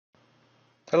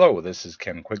Hello, this is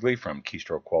Ken Quigley from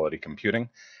Keystroke Quality Computing,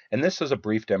 and this is a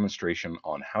brief demonstration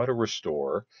on how to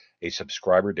restore a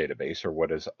subscriber database, or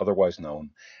what is otherwise known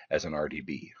as an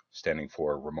RDB, standing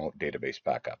for Remote Database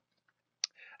Backup.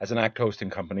 As an ACT hosting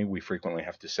company, we frequently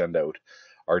have to send out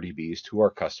RDBs to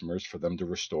our customers for them to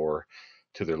restore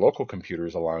to their local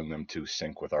computers, allowing them to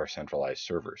sync with our centralized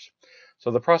servers.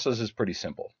 So the process is pretty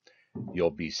simple.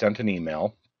 You'll be sent an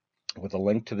email with a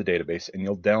link to the database, and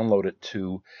you'll download it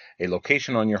to a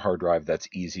location on your hard drive that's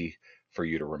easy for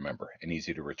you to remember and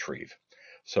easy to retrieve.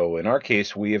 So in our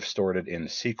case, we have stored it in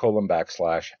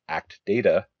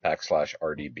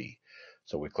c:/actdata/RDB.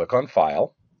 So we click on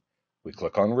File, we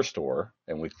click on Restore,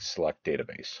 and we select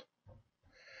Database.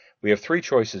 We have three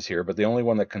choices here, but the only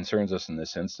one that concerns us in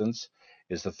this instance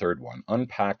is the third one,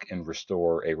 Unpack and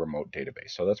Restore a Remote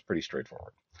Database. So that's pretty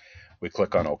straightforward. We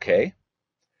click on OK.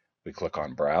 We click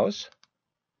on Browse,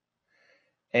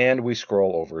 and we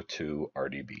scroll over to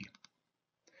RDB.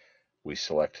 We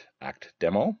select Act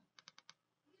Demo,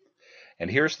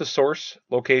 and here's the source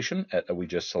location that we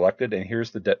just selected, and here's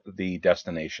the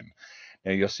destination.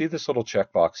 Now you'll see this little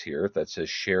checkbox here that says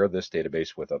share this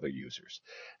database with other users.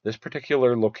 This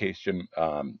particular location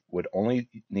would only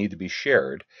need to be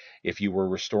shared if you were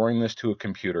restoring this to a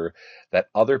computer that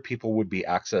other people would be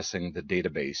accessing the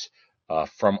database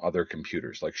from other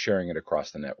computers, like sharing it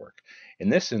across the network. In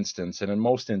this instance, and in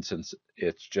most instances,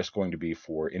 it's just going to be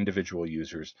for individual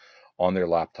users on their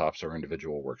laptops or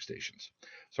individual workstations.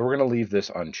 So we're going to leave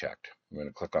this unchecked. I'm going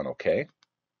to click on OK.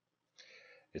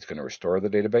 It's going to restore the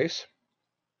database.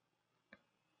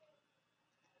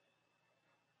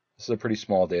 This is a pretty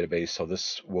small database, so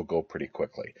this will go pretty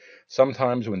quickly.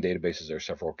 Sometimes when databases are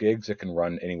several gigs, it can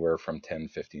run anywhere from 10,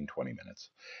 15, 20 minutes.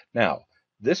 Now,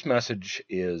 this message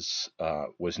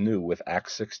was new with Act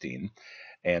 16,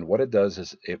 and what it does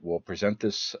is it will present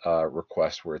this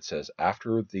request where it says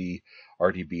after the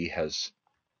RDB has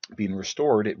been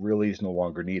restored, it really is no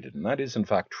longer needed. And that is in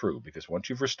fact true, because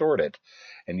once you've restored it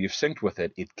and you've synced with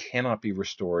it, it cannot be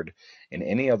restored in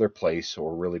any other place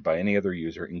or really by any other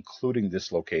user, including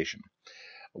this location.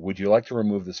 Would you like to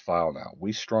remove this file now?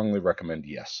 We strongly recommend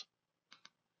yes.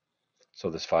 So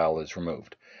this file is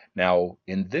removed. Now,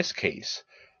 in this case,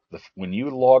 when you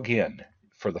log in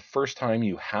for the first time,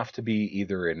 you have to be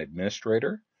either an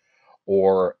administrator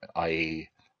or a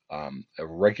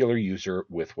regular user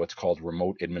with what's called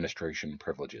remote administration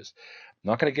privileges. I'm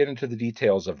not going to get into the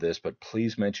details of this, but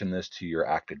please mention this to your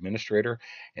ACT administrator,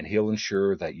 and he'll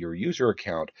ensure that your user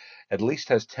account at least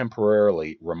has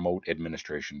temporarily remote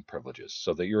administration privileges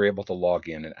so that you're able to log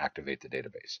in and activate the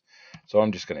database. So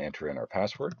I'm just going to enter in our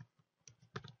password.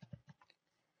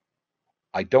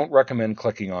 I don't recommend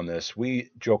clicking on this. We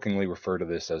jokingly refer to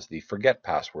this as the forget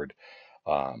password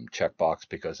checkbox,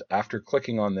 because after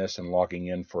clicking on this and logging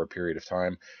in for a period of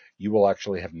time, you will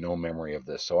actually have no memory of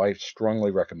this. So I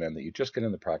strongly recommend that you just get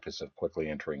in the practice of quickly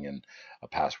entering in a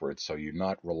password so you're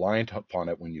not reliant upon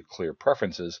it when you clear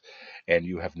preferences and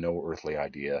you have no earthly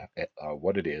idea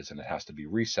what it is, and it has to be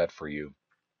reset for you.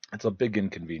 It's a big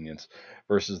inconvenience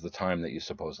versus the time that you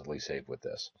supposedly save with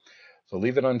this. So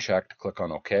leave it unchecked, click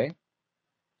on OK.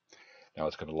 Now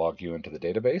it's going to log you into the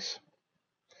database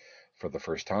for the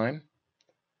first time.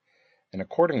 And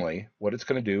accordingly, what it's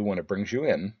going to do when it brings you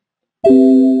in,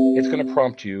 it's going to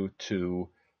prompt you to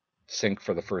sync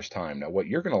for the first time. Now, what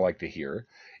you're going to like to hear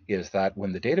is that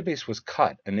when the database was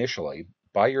cut initially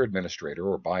by your administrator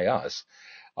or by us,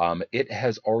 it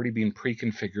has already been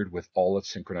pre-configured with all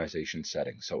its synchronization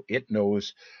settings. So it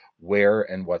knows where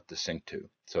and what to sync to.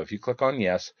 So if you click on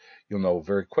yes, you'll know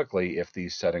very quickly if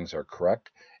these settings are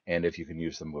correct and if you can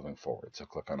use them moving forward. So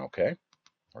click on OK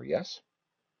or yes.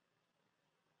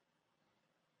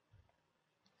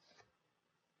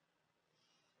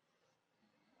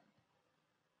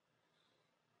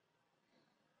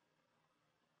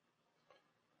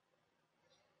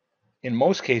 In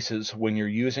most cases, when you're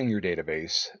using your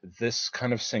database, this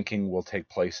kind of syncing will take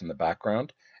place in the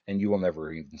background and you will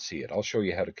never even see it. I'll show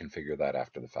you how to configure that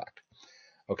after the fact.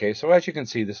 Okay, so as you can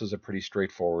see, this is a pretty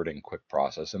straightforward and quick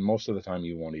process, and most of the time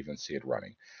you won't even see it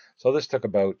running. So this took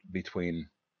about between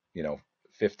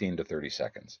 15 to 30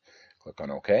 seconds. Click on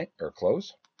OK or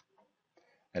close,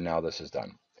 and now this is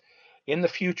done. In the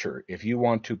future, if you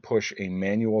want to push a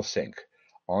manual sync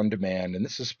on demand, and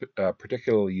this is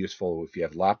particularly useful if you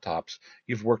have laptops,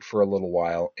 you've worked for a little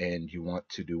while and you want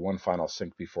to do one final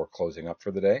sync before closing up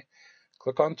for the day,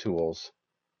 click on Tools,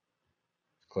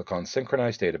 click on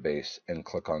Synchronize Database, and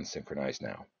click on Synchronize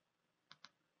Now.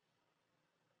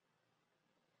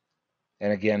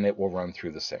 And again, it will run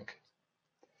through the sync.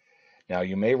 Now,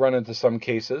 you may run into some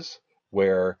cases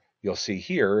where you'll see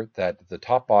here that the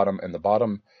top bottom and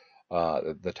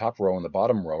the top row and the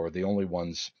bottom row are the only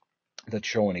ones that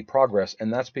show any progress,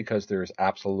 and that's because there's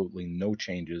absolutely no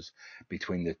changes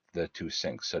between the two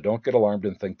syncs. So don't get alarmed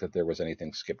and think that there was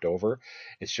anything skipped over.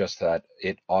 It's just that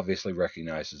it obviously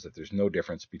recognizes that there's no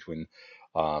difference between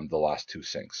the last two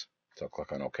syncs. So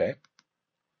click on OK.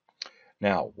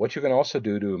 Now, what you can also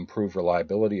do to improve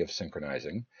reliability of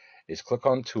synchronizing is click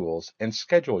on Tools and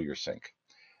schedule your sync.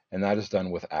 And that is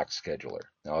done with Act Scheduler.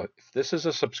 Now, if this is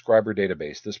a subscriber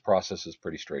database, this process is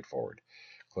pretty straightforward.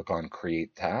 Click on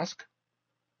Create Task,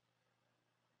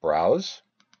 Browse,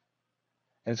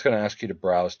 and it's going to ask you to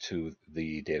browse to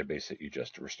the database that you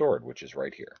just restored, which is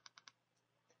right here.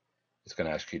 It's going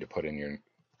to ask you to put in your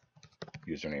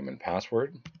username and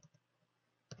password.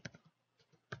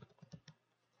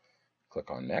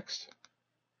 Click on Next.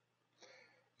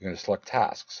 You're going to select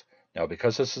Tasks. Now,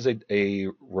 because this is a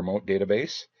remote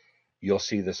database, you'll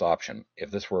see this option. If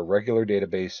this were a regular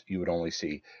database, you would only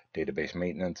see Database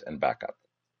Maintenance and Backup.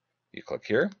 You click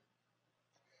here,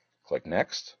 click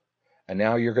Next, and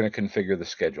now you're going to configure the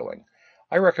scheduling.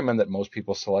 I recommend that most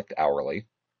people select hourly.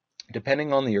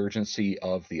 Depending on the urgency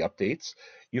of the updates,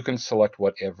 you can select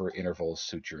whatever intervals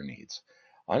suit your needs.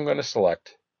 I'm going to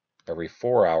select every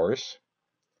 4 hours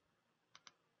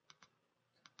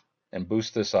and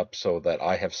boost this up so that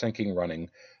I have syncing running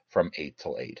from 8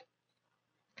 till 8.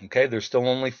 Okay, there's still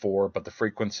only 4, but the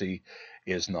frequency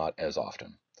is not as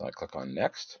often. So I click on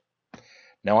Next.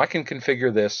 Now I can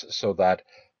configure this so that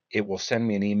it will send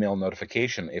me an email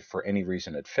notification if for any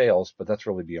reason it fails, but that's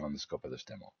really beyond the scope of this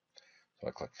demo. So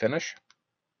I click Finish.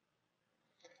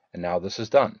 And now this is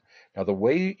done. Now the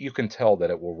way you can tell that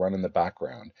it will run in the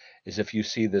background is if you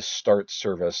see this Start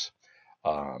Service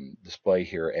display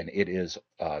here and it is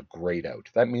grayed out.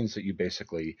 That means that you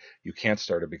can't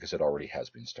start it because it already has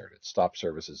been started. Stop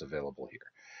service is available here.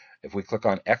 If we click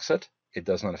on Exit, it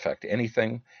does not affect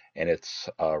anything, and it's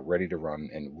ready to run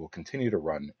and will continue to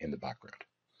run in the background.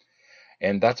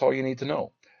 And that's all you need to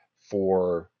know.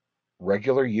 For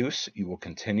regular use, you will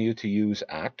continue to use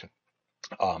Act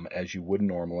as you would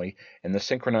normally, and the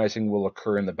synchronizing will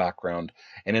occur in the background,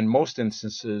 and in most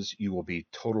instances, you will be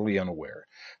totally unaware.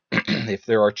 If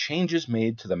there are changes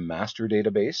made to the master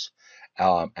database,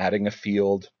 adding a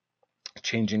field,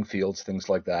 changing fields, things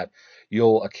like that,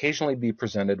 you'll occasionally be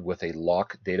presented with a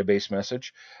lock database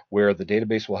message where the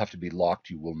database will have to be locked.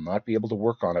 You will not be able to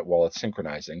work on it while it's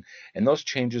synchronizing, and those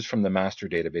changes from the master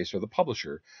database or the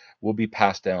publisher will be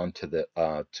passed down to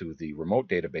the remote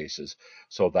databases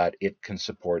so that it can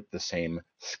support the same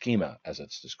schema as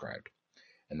it's described.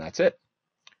 And that's it.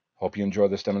 Hope you enjoy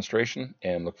this demonstration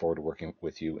and look forward to working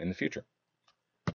with you in the future.